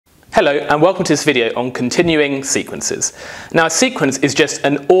Hello and welcome to this video on continuing sequences. Now a sequence is just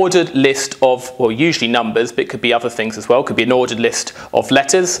an ordered list of, well, usually numbers, but it could be other things as well. It could be an ordered list of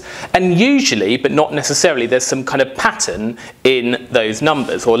letters, and usually, but not necessarily, there's some kind of pattern in those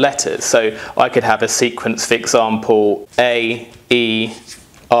numbers or letters. So I could have a sequence, for example, A, E,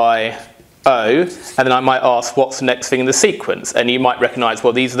 I, O, and then I might ask what's the next thing in the sequence, and you might recognise,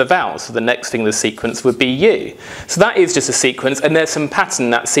 well, these are the vowels, so the next thing in the sequence would be U. So that is just a sequence, and there's some pattern in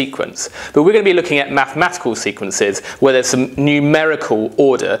that sequence. But we're going to be looking at mathematical sequences where there's some numerical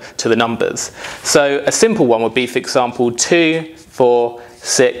order to the numbers. So a simple one would be, for example, 2, 4,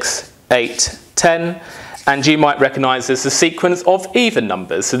 6, 8, 10. And you might recognise there's a sequence of even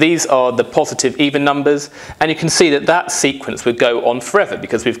numbers. So these are the positive even numbers, and you can see that that sequence would go on forever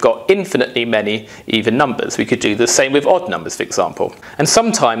because we've got infinitely many even numbers. We could do the same with odd numbers, for example. And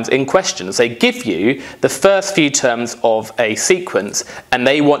sometimes in questions they give you the first few terms of a sequence and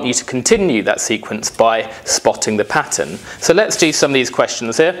they want you to continue that sequence by spotting the pattern. So let's do some of these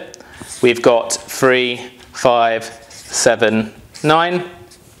questions here. We've got 3, 5, 7, 9.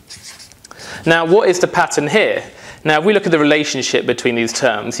 Now, what is the pattern here? Now, if we look at the relationship between these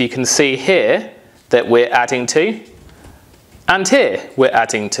terms, you can see here that we're adding 2, and here we're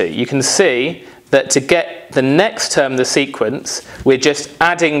adding 2. You can see that to get the next term of the sequence, we're just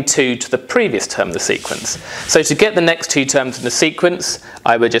adding 2 to the previous term of the sequence. So to get the next 2 terms in the sequence,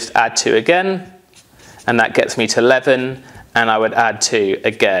 I would just add 2 again, and that gets me to 11, and I would add 2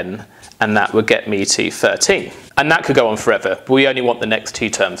 again, and that would get me to 13. And that could go on forever, but we only want the next 2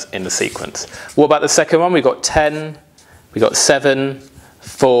 terms in the sequence. What about the second one? We've got 10, we've got 7,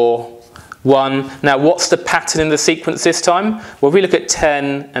 4, 1. Now what's the pattern in the sequence this time? Well, if we look at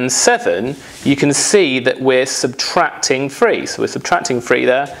 10 and 7, you can see that we're subtracting 3. So we're subtracting 3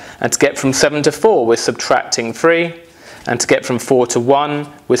 there, and to get from 7 to 4, we're subtracting 3. And to get from 4 to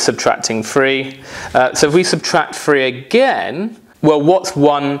 1, we're subtracting 3. So if we subtract 3 again, well, what's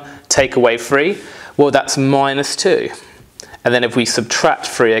 1 take away 3? Well, that's minus 2. And then if we subtract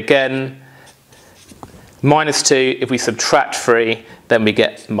 3 again, minus 2, if we subtract 3, then we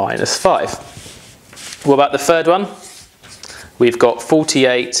get minus 5. What about the third one? We've got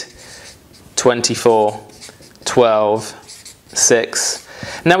 48, 24, 12, 6.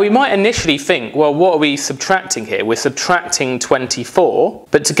 Now we might initially think, well, what are we subtracting here? We're subtracting 24,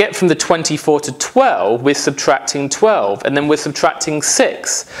 but to get from the 24 to 12, we're subtracting 12, and then we're subtracting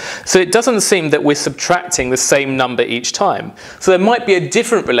 6. So it doesn't seem that we're subtracting the same number each time. So there might be a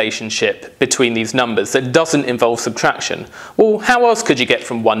different relationship between these numbers that doesn't involve subtraction. Well, how else could you get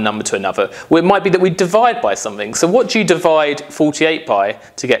from one number to another? Well, it might be that we divide by something. So what do you divide 48 by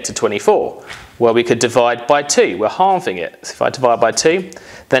to get to 24? Well, we could divide by 2, we're halving it. So if I divide by 2,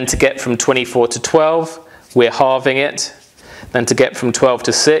 then to get from 24 to 12, we're halving it. Then to get from 12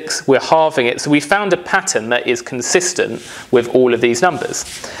 to 6, we're halving it. So we found a pattern that is consistent with all of these numbers.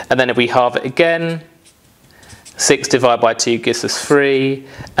 And then if we halve it again, 6 divided by 2 gives us 3,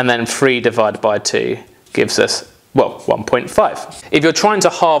 and then 3 divided by 2 gives us, well, 1.5. If you're trying to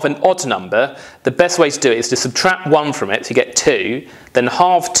halve an odd number, the best way to do it is to subtract 1 from it, so you get 2, then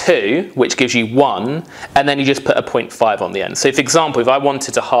halve 2, which gives you 1, and then you just put a 0.5 on the end. So for example, if I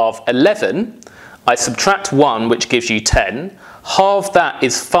wanted to halve 11, I subtract 1, which gives you 10, halve that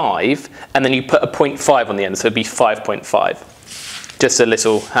is 5, and then you put a 0.5 on the end, so it'd be 5.5. Just a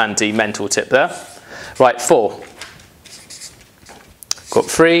little handy mental tip there. Right, 4. Got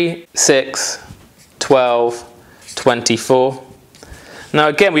 3, 6, 12, 24. Now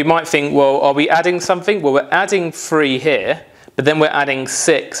again, we might think, well, are we adding something? Well, we're adding 3 here, but then we're adding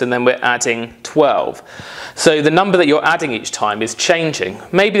 6, and then we're adding 12. So the number that you're adding each time is changing.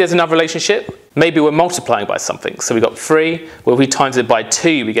 Maybe there's another relationship. Maybe we're multiplying by something. So we've got 3. Well, if we times it by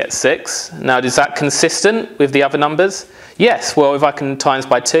 2, we get 6. Now, is that consistent with the other numbers? Yes. Well, if I can times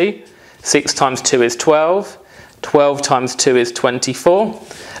by 2, 6 times 2 is 12. 12 times 2 is 24.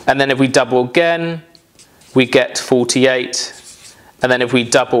 And then if we double again, we get 48, and then if we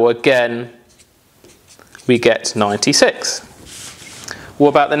double again, we get 96. What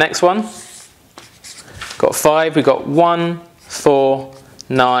about the next one? Got 5, we got 1, 4,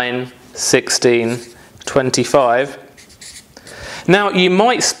 9, 16, 25. Now you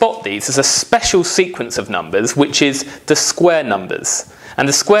might spot these as a special sequence of numbers, which is the square numbers. And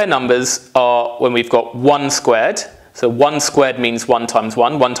the square numbers are when we've got 1 squared. So 1 squared means 1 times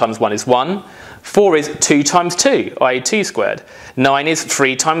 1. 1 times 1 is 1. 4 is 2 times 2, i.e. 2 squared. 9 is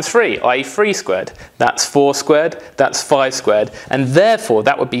 3 times 3, i.e. 3 squared. That's 4 squared, that's 5 squared. And therefore,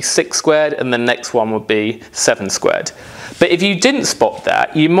 that would be 6 squared, and the next one would be 7 squared. But if you didn't spot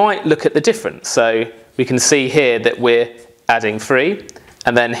that, you might look at the difference. So we can see here that we're adding 3,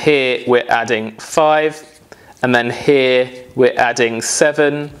 and then here we're adding 5, and then here we're adding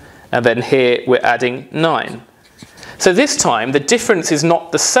 7, and then here we're adding 9. So this time the difference is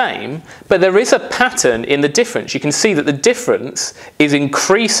not the same, but there is a pattern in the difference. You can see that the difference is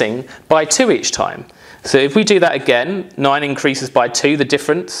increasing by 2 each time. So if we do that again, 9 increases by 2, the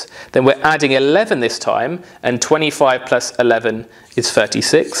difference, then we're adding 11 this time, and 25 plus 11 is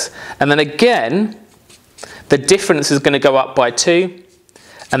 36. And then again, the difference is going to go up by 2,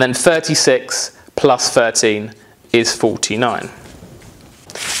 and then 36 plus 13 is 49.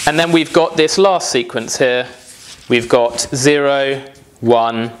 And then we've got this last sequence here. We've got 0,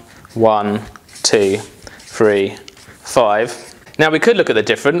 1, 1, 2, 3, 5. Now we could look at the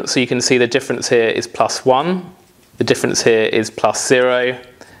difference, so you can see the difference here is plus 1, the difference here is plus 0,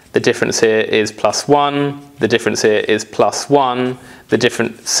 the difference here is plus 1, the difference here is plus 1, the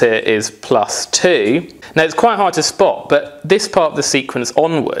difference here is plus 2. Now it's quite hard to spot, but this part of the sequence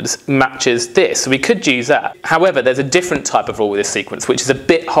onwards matches this, so we could use that. However, there's a different type of rule with this sequence, which is a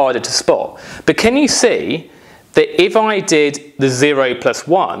bit harder to spot. But can you see that if I did the 0 plus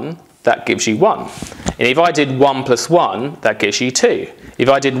 1, that gives you 1. And if I did 1 plus 1, that gives you 2. If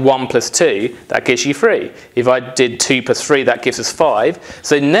I did 1 plus 2, that gives you 3. If I did 2 plus 3, that gives us 5.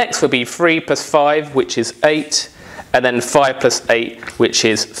 So next would be 3 plus 5, which is 8, and then 5 plus 8, which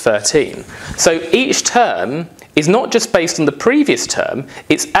is 13. So each term is not just based on the previous term,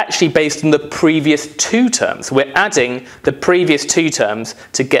 it's actually based on the previous 2 terms. We're adding the previous 2 terms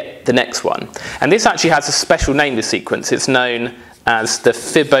to get the next one. And this actually has a special name, this sequence. It's known as the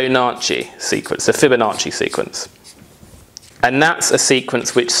Fibonacci sequence, the Fibonacci sequence. And that's a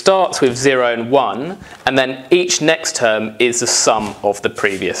sequence which starts with 0 and 1, and then each next term is the sum of the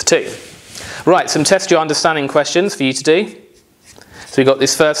previous 2. Right, some test your understanding questions for you to do. So we've got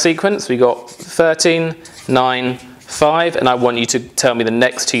this first sequence, we've got 13, 9, 5, and I want you to tell me the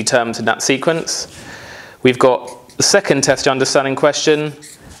next 2 terms in that sequence. We've got the second test your understanding question.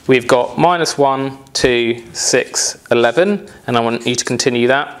 We've got -1, 2, 6, 11, and I want you to continue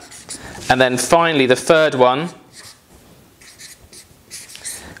that. And then finally, the third one,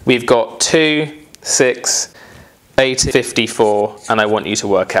 we've got 2, 6, 8, 54, and I want you to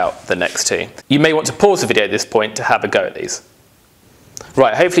work out the next 2. You may want to pause the video at this point to have a go at these.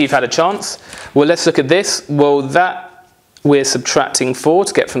 Right, hopefully you've had a chance. Well, let's look at this. Well, that we're subtracting 4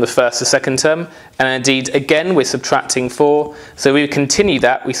 to get from the first to second term, and indeed again we're subtracting 4, so we continue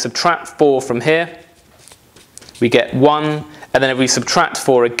that. We subtract 4 from here, we get 1, and then if we subtract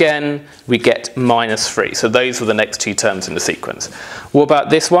 4 again, we get -3. So those were the next 2 terms in the sequence. What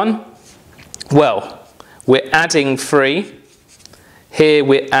about this one? Well, we're adding 3, here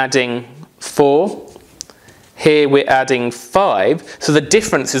we're adding 4, here we're adding 5, so the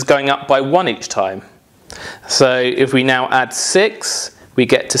difference is going up by 1 each time. So if we now add 6, we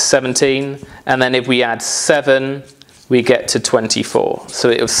get to 17, and then if we add 7, we get to 24. So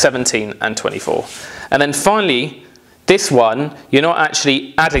it was 17 and 24. And then finally, this one, you're not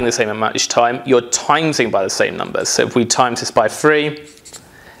actually adding the same amount each time, you're timesing by the same numbers. So if we times this by 3,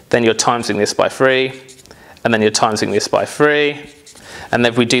 then you're timesing this by 3, and then you're timesing this by 3. And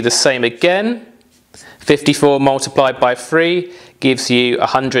then if we do the same again, 54 multiplied by 3 gives you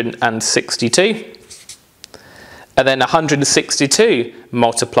 162. And then 162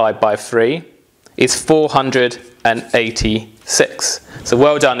 multiplied by 3 is 486. So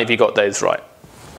well done if you got those right.